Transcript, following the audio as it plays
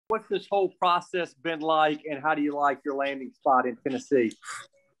what's this whole process been like, and how do you like your landing spot in Tennessee?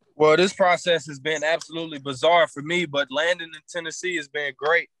 Well, this process has been absolutely bizarre for me, but landing in Tennessee has been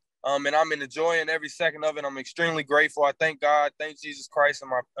great. And I'm enjoying every second of it. I'm extremely grateful. I thank God, thank Jesus Christ and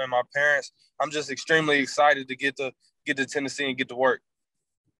my parents. I'm just extremely excited to get to Tennessee and get to work.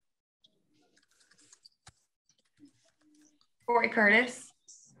 Corey Curtis.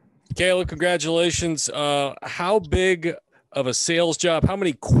 Caleb, congratulations. How big of a sales job, how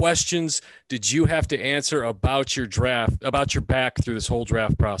many questions did you have to answer about your draft, about your back through this whole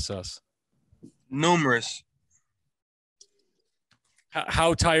draft process? Numerous.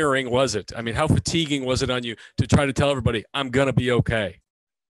 How tiring was it? I mean, how fatiguing was it on you to try to tell everybody, I'm going to be okay?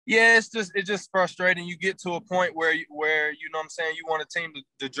 Yeah, it's just frustrating. You get to a point where you know what I'm saying, you want a team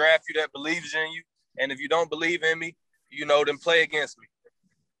to draft you that believes in you. And if you don't believe in me, then play against me.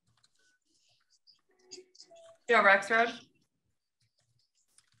 Joe Rexrode.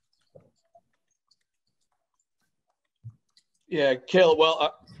 Yeah, Caleb.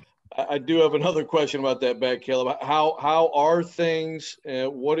 Well, I do have another question about that back, Caleb. How are things?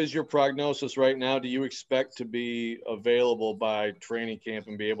 What is your prognosis right now? Do you expect to be available by training camp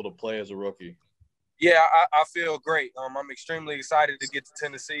and be able to play as a rookie? Yeah, I feel great. I'm extremely excited to get to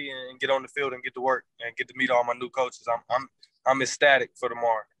Tennessee and get on the field and get to work and get to meet all my new coaches. I'm ecstatic for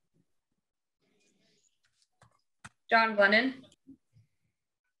tomorrow. John Glennon.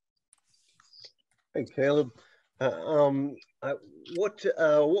 Hey, Caleb. What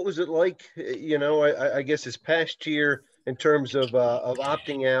was it like? I guess this past year in terms of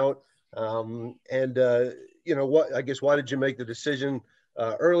opting out, why did you make the decision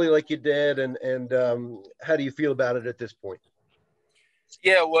early like you did, and how do you feel about it at this point?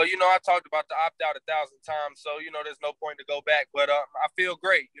 Yeah, well, I talked about the opt out 1,000 times, so there's no point to go back. But I feel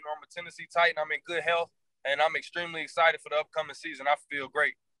great. I'm a Tennessee Titan. I'm in good health, and I'm extremely excited for the upcoming season. I feel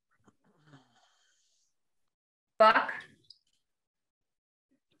great. Buck.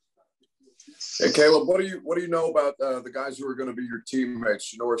 Hey, Caleb, what do you know about the guys who are going to be your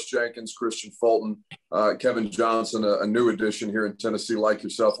teammates? Norris Jenkins, Christian Fulton, Kevin Johnson, a new addition here in Tennessee like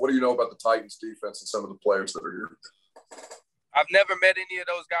yourself. What do you know about the Titans defense and some of the players that are here? I've never met any of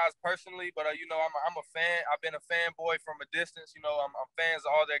those guys personally, but, I'm a fan. I've been a fanboy from a distance. I'm fans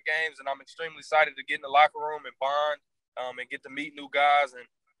of all their games, and I'm extremely excited to get in the locker room and bond and get to meet new guys and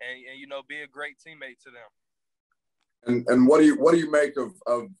be a great teammate to them. And what do you make of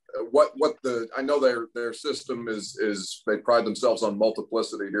what the I know their system is they pride themselves on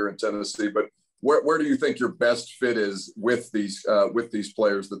multiplicity here in Tennessee, but where do you think your best fit is with these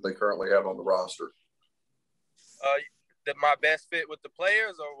players that they currently have on the roster? My best fit with the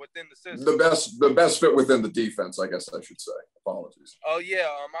players or within the system? The best fit within the defense, I guess I should say. Apologies. Oh yeah,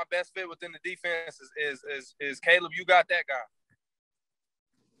 my best fit within the defense is Caleb. You got that guy.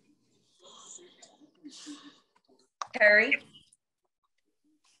 Terry.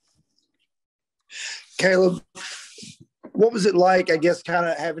 Caleb, what was it like, I guess, kind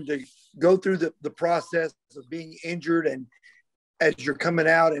of having to go through the process of being injured and as you're coming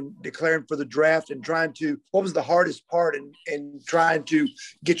out and declaring for the draft and what was the hardest part in trying to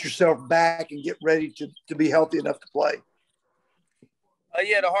get yourself back and get ready to be healthy enough to play?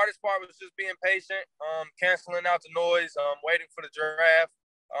 The hardest part was just being patient, canceling out the noise, waiting for the draft.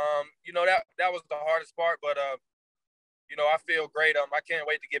 That was the hardest part, but I feel great. I can't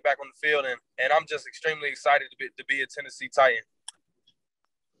wait to get back on the field, and I'm just extremely excited to be a Tennessee Titan.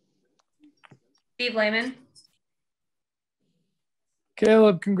 Steve Lehman.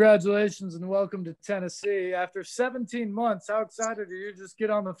 Caleb, congratulations and welcome to Tennessee. After 17 months, how excited are you to just get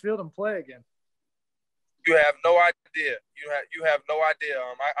on the field and play again? You have no idea. You have no idea.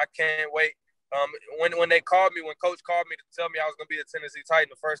 I can't wait. When Coach called me to tell me I was going to be a Tennessee Titan,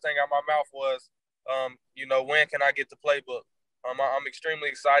 the first thing out of my mouth was, when can I get the playbook? I'm extremely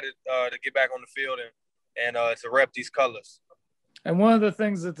excited to get back on the field and to rep these colors. And one of the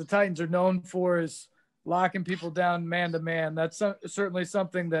things that the Titans are known for is locking people down man to man. That's certainly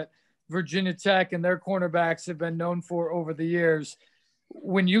something that Virginia Tech and their cornerbacks have been known for over the years.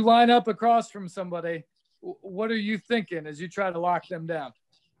 When you line up across from somebody, what are you thinking as you try to lock them down?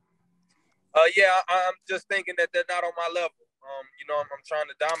 I'm just thinking that they're not on my level. I'm trying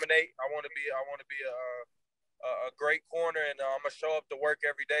to dominate. I want to be a great corner, and I'm gonna show up to work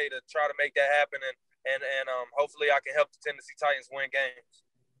every day to try to make that happen, and hopefully I can help the Tennessee Titans win games.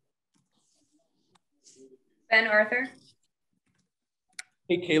 Ben Arthur.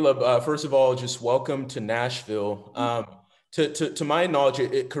 Hey Caleb, first of all, just welcome to Nashville. To my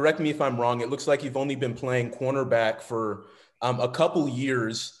knowledge, correct me if I'm wrong, it looks like you've only been playing cornerback for a couple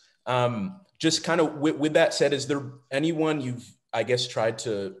years. Just kind of with that said, is there anyone you've I guess, tried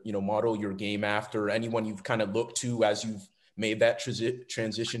to, model your game after? Anyone you've kind of looked to as you've made that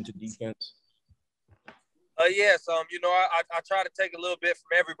transition to defense? Yes. I try to take a little bit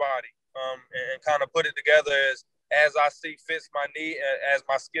from everybody and kind of put it together as I see fits my need, as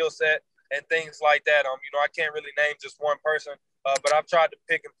my skill set and things like that. I can't really name just one person, but I've tried to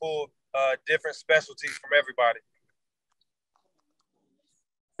pick and pull different specialties from everybody.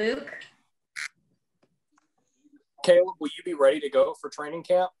 Luke? Caleb, will you be ready to go for training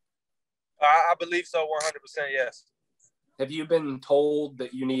camp? I believe so, 100%, yes. Have you been told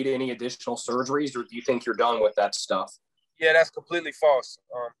that you need any additional surgeries, or do you think you're done with that stuff? Yeah, that's completely false.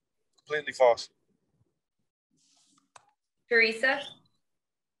 Completely false. Teresa?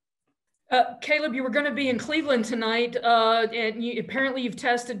 Caleb, you were going to be in Cleveland tonight, and apparently you've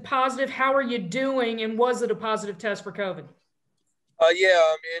tested positive. How are you doing, and was it a positive test for COVID?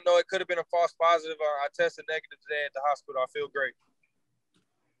 It could have been a false positive. I tested negative today at the hospital. I feel great.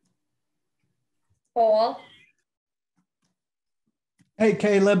 Paul? Hey,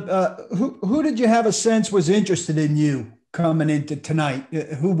 Caleb, who did you have a sense was interested in you coming into tonight?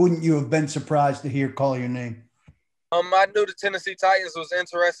 Who wouldn't you have been surprised to hear call your name? I knew the Tennessee Titans was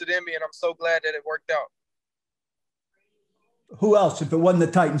interested in me, and I'm so glad that it worked out. Who else? If it wasn't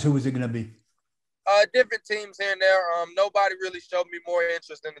the Titans, who was it going to be? Different teams here and there. Nobody really showed me more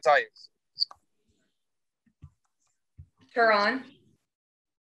interest in the Titans. Teron?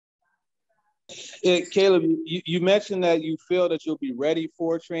 Caleb, you mentioned that you feel that you'll be ready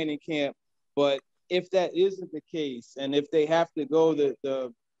for training camp, but if that isn't the case, and if they have to go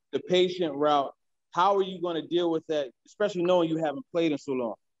the patient route, how are you going to deal with that, especially knowing you haven't played in so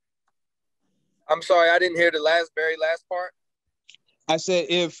long? I'm sorry, I didn't hear the very last part. I said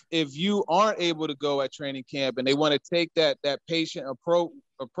if you aren't able to go at training camp and they want to take that patient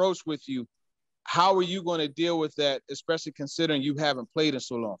approach with you, how are you going to deal with that, especially considering you haven't played in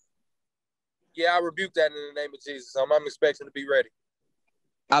so long? Yeah, I rebuke that in the name of Jesus. I'm expecting to be ready.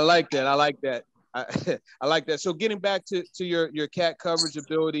 I like that. I like that. So getting back to your cat coverage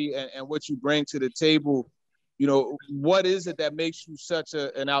ability and what you bring to the table, what is it that makes you such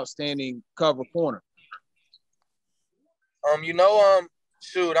an outstanding cover corner?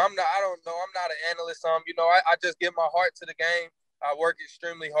 Shoot, I don't know. I'm not an analyst. I just give my heart to the game. I work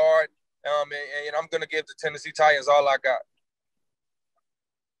extremely hard. And I'm going to give the Tennessee Titans all I got.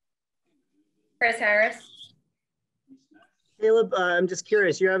 Chris Harris? Caleb, I'm just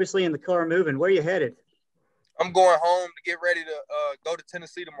curious. You're obviously in the car moving. Where are you headed? I'm going home to get ready to go to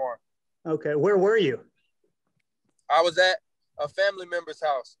Tennessee tomorrow. Okay. Where were you? I was at a family member's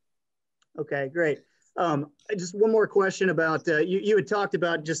house. Okay, great. Just one more question about you had talked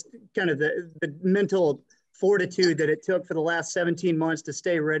about just kind of the mental fortitude that it took for the last 17 months to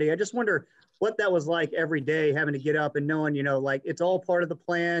stay ready. I just wonder what that was like every day, having to get up and knowing, like it's all part of the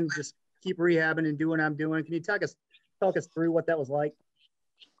plan. Just keep rehabbing and doing what I'm doing. Can you talk us through what that was like?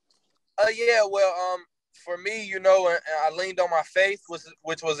 For me, I leaned on my faith,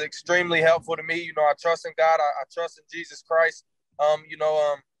 which was extremely helpful to me. I trust in God. I trust in Jesus Christ. Lord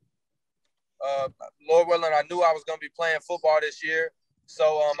willing, I knew I was going to be playing football this year. So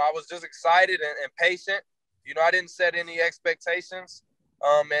I was just excited and patient. I didn't set any expectations.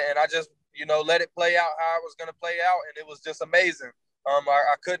 And I just, let it play out how it was going to play out. And it was just amazing.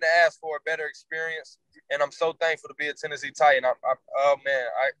 I couldn't ask for a better experience. And I'm so thankful to be a Tennessee Titan.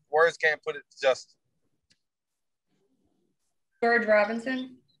 Words can't put it to justice. George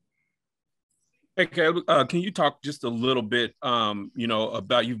Robinson? Hey, Caleb, can you talk just a little bit,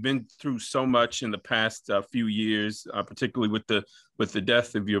 about you've been through so much in the past few years, particularly with the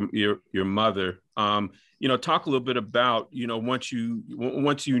death of your mother. Talk a little bit about, once you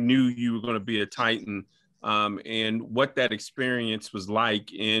knew you were going to be a Titan, and what that experience was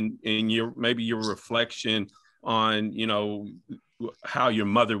like in your reflection on, how your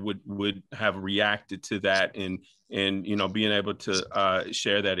mother would have reacted to that and being able to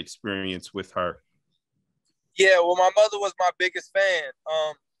share that experience with her. Yeah, well, my mother was my biggest fan.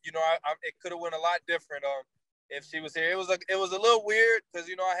 It could have went a lot different if she was here. It was a little weird because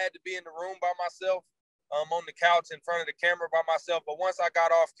I had to be in the room by myself, on the couch in front of the camera by myself. But once I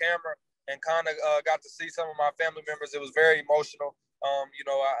got off camera and kind of got to see some of my family members, it was very emotional. I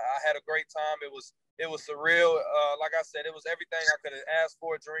had a great time. It was surreal. Like I said, it was everything I could have asked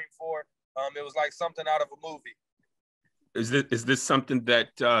for, dreamed for. It was like something out of a movie. Is this something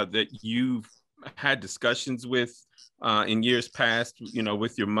that you've had discussions with in years past,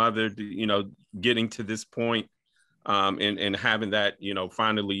 with your mother, getting to this point, and having that,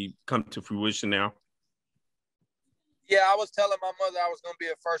 finally come to fruition now? Yeah, I was telling my mother I was going to be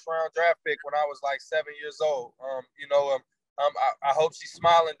a first-round draft pick when I was like 7 years old. I hope she's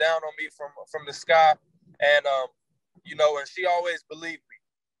smiling down on me from the sky, and you know, and she always believed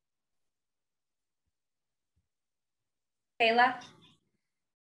me. Kayla.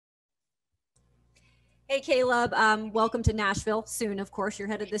 Hey, Caleb, welcome to Nashville. Soon, of course, you're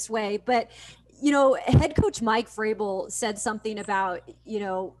headed this way. But, you know, head coach Mike Vrabel said something about, you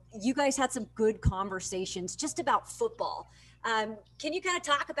know, you guys had some good conversations just about football. Can you kind of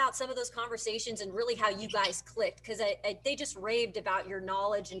talk about some of those conversations and really how you guys clicked? Because they just raved about your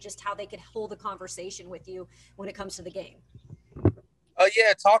knowledge and just how they could hold a conversation with you when it comes to the game.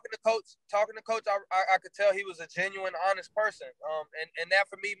 Yeah, talking to coach, I could tell he was a genuine, honest person. And that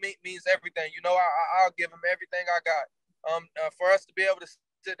for me means everything. You know, I'll give him everything I got. For us to be able to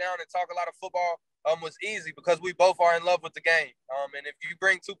sit down and talk a lot of football was easy because we both are in love with the game. And if you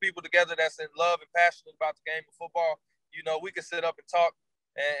bring two people together that's in love and passionate about the game of football, you know, we can sit up and talk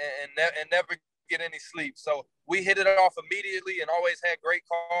and never get any sleep. So we hit it off immediately and always had great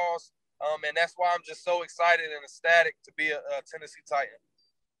calls. And that's why I'm just so excited and ecstatic to be a Tennessee Titan.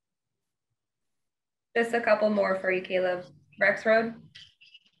 Just a couple more for you, Caleb. Rex Road.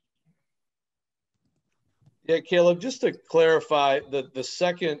 Yeah, Caleb, just to clarify, the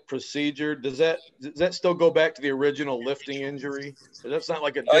second procedure, does that still go back to the original lifting injury? That's not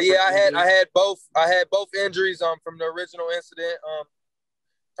like a different yeah, injury? I had both injuries from the original incident.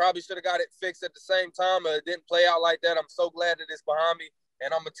 Probably should have got it fixed at the same time. It didn't play out like that. I'm so glad that it's behind me,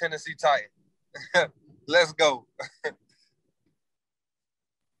 and I'm a Tennessee Titan. Let's go.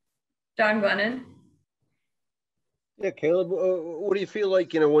 John Glennon. Yeah, Caleb, what do you feel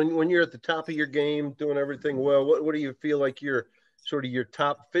like, you know, when you're at the top of your game, doing everything well, what do you feel like your sort of your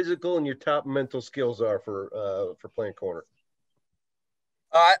top physical and your top mental skills are for playing corner?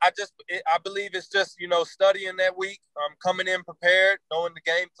 I believe it's just, you know, studying that week, coming in prepared, knowing the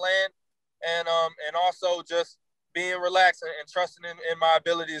game plan, and also just being relaxed and trusting in my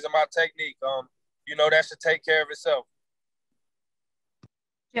abilities and my technique. You know, that should take care of itself.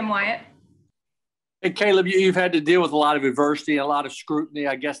 Jim Wyatt. Hey, Caleb, you've had to deal with a lot of adversity and a lot of scrutiny,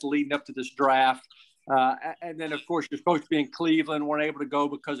 I guess, leading up to this draft. And then, of course, you're supposed to be in Cleveland, weren't able to go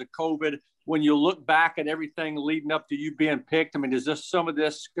because of COVID. When you look back at everything leading up to you being picked, I mean, is this some of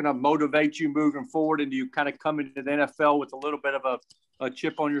this going to motivate you moving forward? And do you kind of come into the NFL with a little bit of a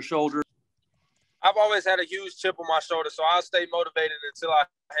chip on your shoulder? I've always had a huge chip on my shoulder, so I'll stay motivated until I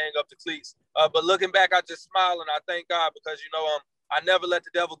hang up the cleats. But looking back, I just smile and I thank God because, you know, I never let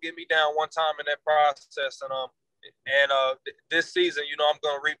the devil get me down one time in that process. And this season, you know, I'm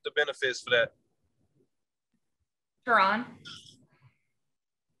going to reap the benefits for that. Teron.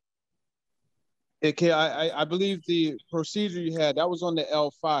 Okay, I believe the procedure you had, that was on the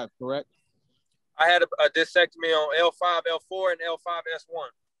L5, correct? I had a discectomy on L5, L4, and L5S1.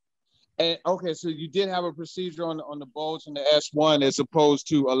 And okay, so you did have a procedure on the bulge and the S1 as opposed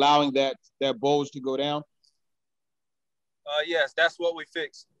to allowing that bulge to go down? Yes, that's what we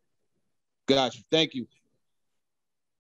fixed. Gotcha. Thank you.